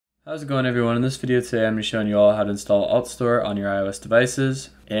How's it going, everyone? In this video today I'm going to be showing you all how to install AltStore on your iOS devices,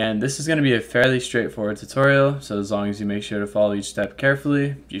 and this is going to be a fairly straightforward tutorial, so as long as you make sure to follow each step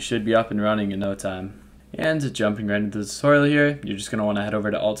carefully, you should be up and running in no time. And jumping right into the tutorial here, you're just going to want to head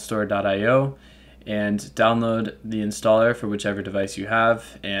over to altstore.io and download the installer for whichever device you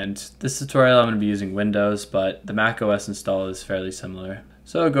have. And this tutorial I'm going to be using Windows, but the Mac OS install is fairly similar.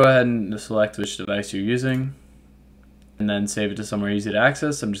 So go ahead and select which device you're using, and then save it to somewhere easy to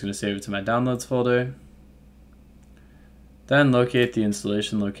access. I'm just going to save it to my downloads folder. Then locate the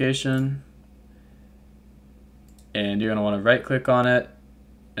installation location, and you're going to want to right click on it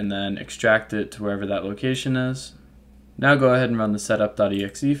and then extract it to wherever that location is. Now go ahead and run the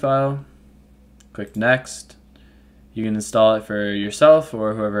setup.exe file. Click next. You can install it for yourself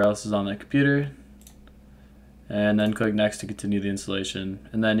or whoever else is on the computer, and then click next to continue the installation.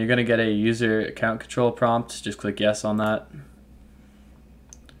 And then you're going to get a user account control prompt. Just click yes on that.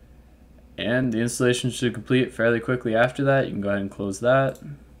 And the installation should complete fairly quickly after that. You can go ahead and close that.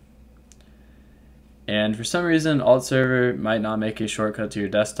 And for some reason, Alt Server might not make a shortcut to your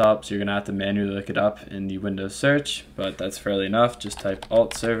desktop, so you're going to have to manually look it up in the Windows search, but that's fairly enough. Just type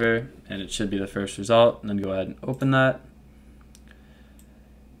Alt Server and it should be the first result, and then go ahead and open that.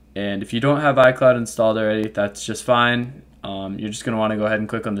 And if you don't have iCloud installed already, that's just fine. You're just going to want to go ahead and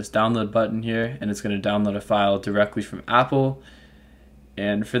click on this download button here, and it's going to download a file directly from Apple.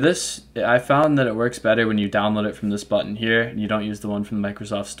 And for this, I found that it works better when you download it from this button here and you don't use the one from the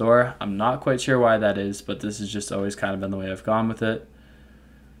Microsoft Store. I'm not quite sure why that is, but this has just always kind of been the way I've gone with it.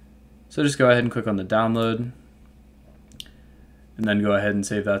 So just go ahead and click on the download, and then go ahead and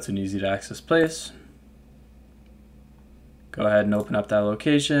save that to an easy to access place. Go ahead and open up that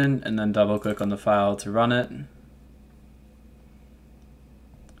location and then double click on the file to run it.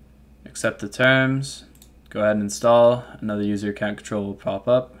 Accept the terms. Go ahead and install. Another user account control will pop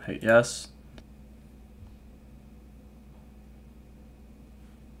up. Hit yes.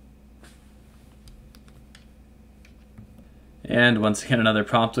 And once again, another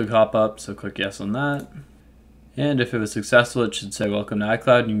prompt will pop up, so click yes on that. And if it was successful, it should say welcome to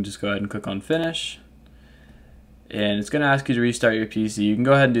iCloud. You can just go ahead and click on finish. And it's going to ask you to restart your PC. You can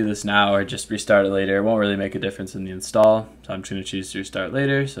go ahead and do this now or just restart it later. It won't really make a difference in the install. So I'm just going to choose to restart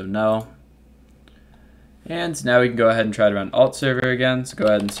later, so no. And now we can go ahead and try to run Alt Server again. So go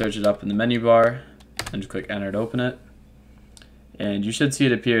ahead and search it up in the menu bar and just click enter to open it. And you should see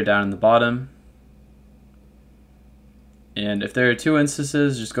it appear down in the bottom. And if there are two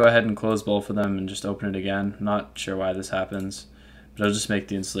instances, just go ahead and close both of them and just open it again. I'm not sure why this happens, but it'll just make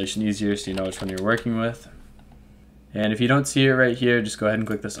the installation easier so you know which one you're working with. And if you don't see it right here, just go ahead and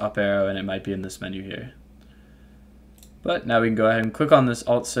click this up arrow and it might be in this menu here. But now we can go ahead and click on this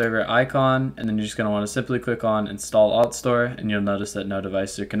Alt Server icon, and then you're just going to want to simply click on Install AltStore, and you'll notice that no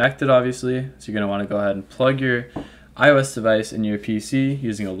devices are connected, obviously. So you're going to want to go ahead and plug your iOS device in your PC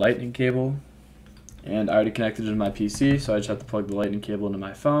using a lightning cable. And I already connected it to my PC, so I just have to plug the lightning cable into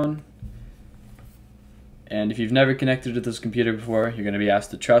my phone. And if you've never connected to this computer before, you're going to be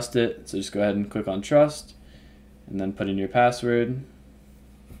asked to trust it. So just go ahead and click on Trust, and then put in your password.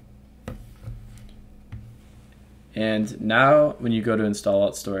 And now when you go to install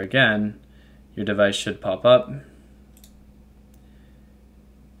AltStore again, your device should pop up.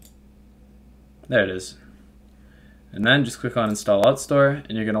 There it is. And then just click on Install AltStore,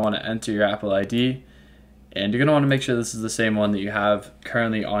 and you're going to want to enter your Apple ID, and you're going to want to make sure this is the same one that you have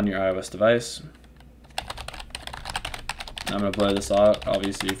currently on your iOS device. I'm going to blur this out,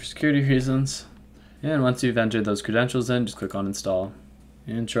 obviously for security reasons. And once you've entered those credentials in, just click on Install.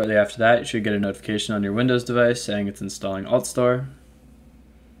 And shortly after that, you should get a notification on your Windows device saying it's installing AltStore.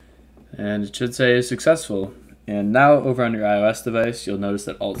 And it should say successful. And now over on your iOS device, you'll notice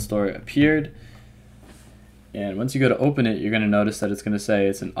that AltStore appeared. And once you go to open it, you're going to notice that it's going to say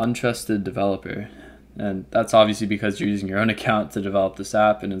it's an untrusted developer. And that's obviously because you're using your own account to develop this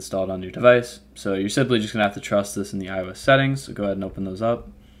app and install it on your device. So you're simply just going to have to trust this in the iOS settings. So go ahead and open those up.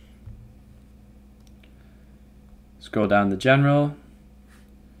 Scroll down to General,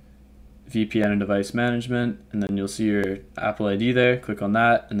 VPN and Device Management, and then you'll see your Apple ID there. Click on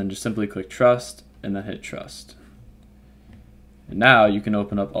that, and then just simply click Trust, and then hit Trust. And now you can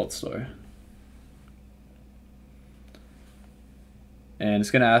open up AltStore. And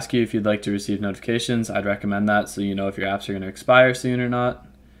it's going to ask you if you'd like to receive notifications. I'd recommend that so you know if your apps are going to expire soon or not.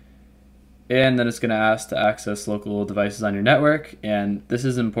 And then it's going to ask to access local devices on your network. And this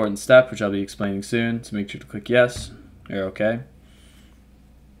is an important step, which I'll be explaining soon. So make sure to click yes or OK.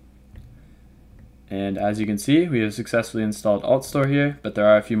 And as you can see, we have successfully installed AltStore here, but there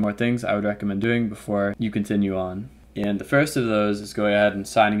are a few more things I would recommend doing before you continue on. And the first of those is going ahead and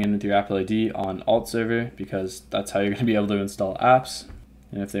signing in with your Apple ID on AltStore, because that's how you're going to be able to install apps.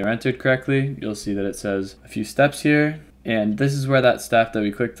 And if they're entered correctly, you'll see that it says a few steps here. And this is where that step that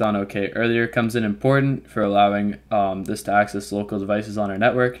we clicked on OK earlier comes in important for allowing this to access local devices on our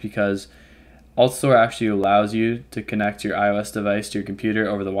network, because AltStore actually allows you to connect your iOS device to your computer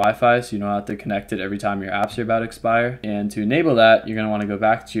over the Wi-Fi, so you don't have to connect it every time your apps are about to expire. And to enable that, you're going to want to go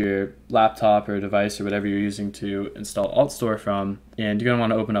back to your laptop or device or whatever you're using to install AltStore from, and you're going to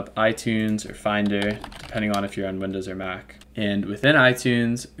want to open up iTunes or Finder, depending on if you're on Windows or Mac. And within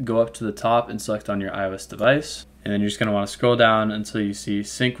iTunes, go up to the top and select on your iOS device. And then you're just going to want to scroll down until you see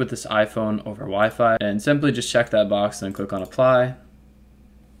sync with this iPhone over Wi-Fi, and simply just check that box and then click on apply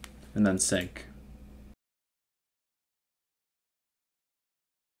and then sync.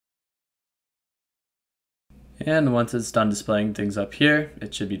 And once it's done displaying things up here,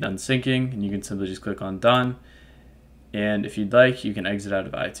 it should be done syncing, and you can simply just click on done. And if you'd like, you can exit out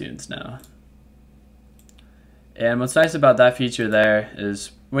of iTunes now. And what's nice about that feature there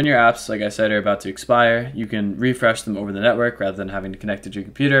is when your apps, like I said, are about to expire, you can refresh them over the network rather than having to connect it to your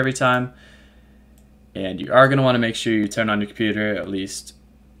computer every time. And you are going to want to make sure you turn on your computer at least,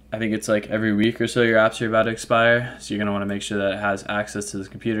 I think it's like every week or so your apps are about to expire. So you're going to want to make sure that it has access to the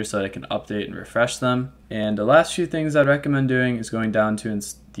computer so that it can update and refresh them. And the last few things I'd recommend doing is going down to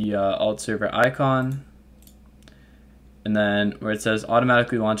the AltStore icon. And then where it says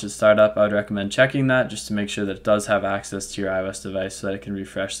automatically launch at startup, I would recommend checking that just to make sure that it does have access to your iOS device so that it can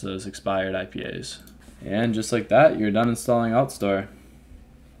refresh those expired IPAs. And just like that, you're done installing AltStore.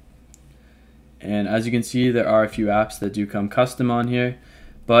 And as you can see, there are a few apps that do come custom on here.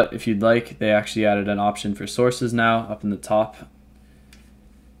 But if you'd like, they actually added an option for sources now up in the top.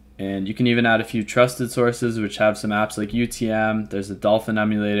 And you can even add a few trusted sources which have some apps like UTM, there's a Dolphin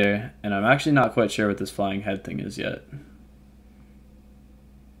emulator, and I'm actually not quite sure what this flying head thing is yet.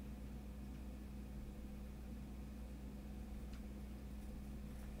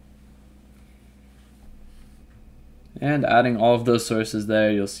 And adding all of those sources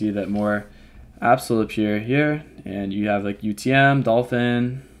there, you'll see that more apps will appear here, and you have like UTM,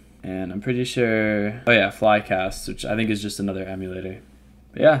 Dolphin, and I'm pretty sure, oh yeah, Flycast, which I think is just another emulator.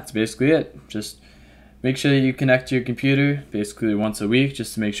 But yeah, that's basically it. Just make sure that you connect to your computer basically once a week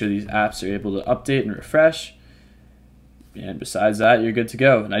just to make sure these apps are able to update and refresh. And besides that, you're good to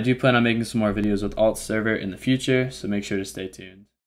go. And I do plan on making some more videos with AltStore in the future, so make sure to stay tuned.